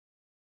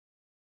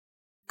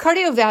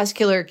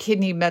Cardiovascular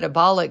kidney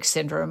metabolic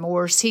syndrome,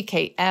 or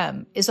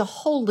CKM, is a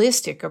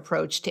holistic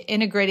approach to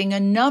integrating a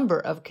number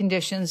of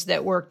conditions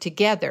that work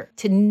together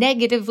to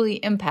negatively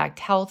impact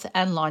health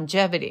and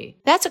longevity.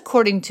 That's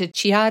according to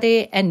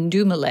Chiare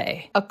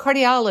Ndumile, a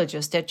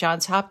cardiologist at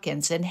Johns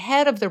Hopkins and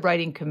head of the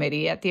writing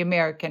committee at the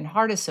American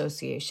Heart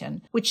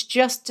Association, which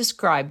just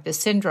described the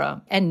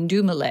syndrome.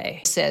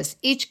 Ndumile says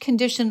each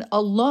condition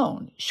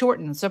alone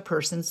shortens a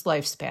person's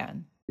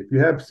lifespan. If you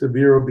have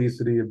severe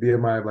obesity, a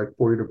BMI of like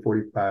 40 to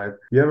 45,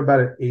 you have about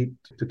an 8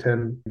 to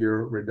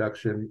 10-year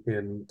reduction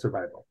in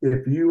survival.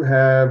 If you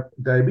have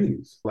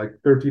diabetes, like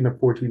 13 to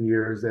 14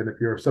 years, and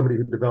if you're somebody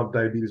who developed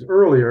diabetes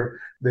earlier,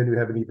 then you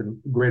have an even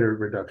greater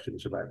reduction in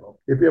survival.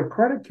 If you have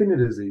chronic kidney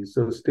disease,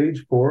 so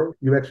stage 4,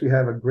 you actually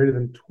have a greater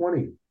than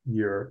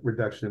 20-year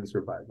reduction in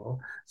survival.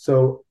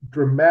 So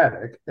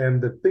dramatic.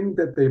 And the thing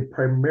that they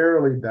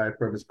primarily die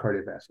from is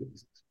cardiovascular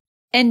disease.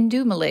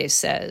 Ndumile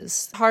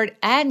says heart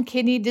and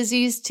kidney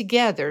disease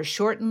together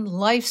shorten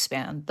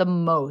lifespan the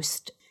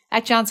most.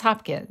 At Johns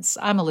Hopkins,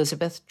 I'm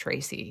Elizabeth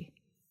Tracey.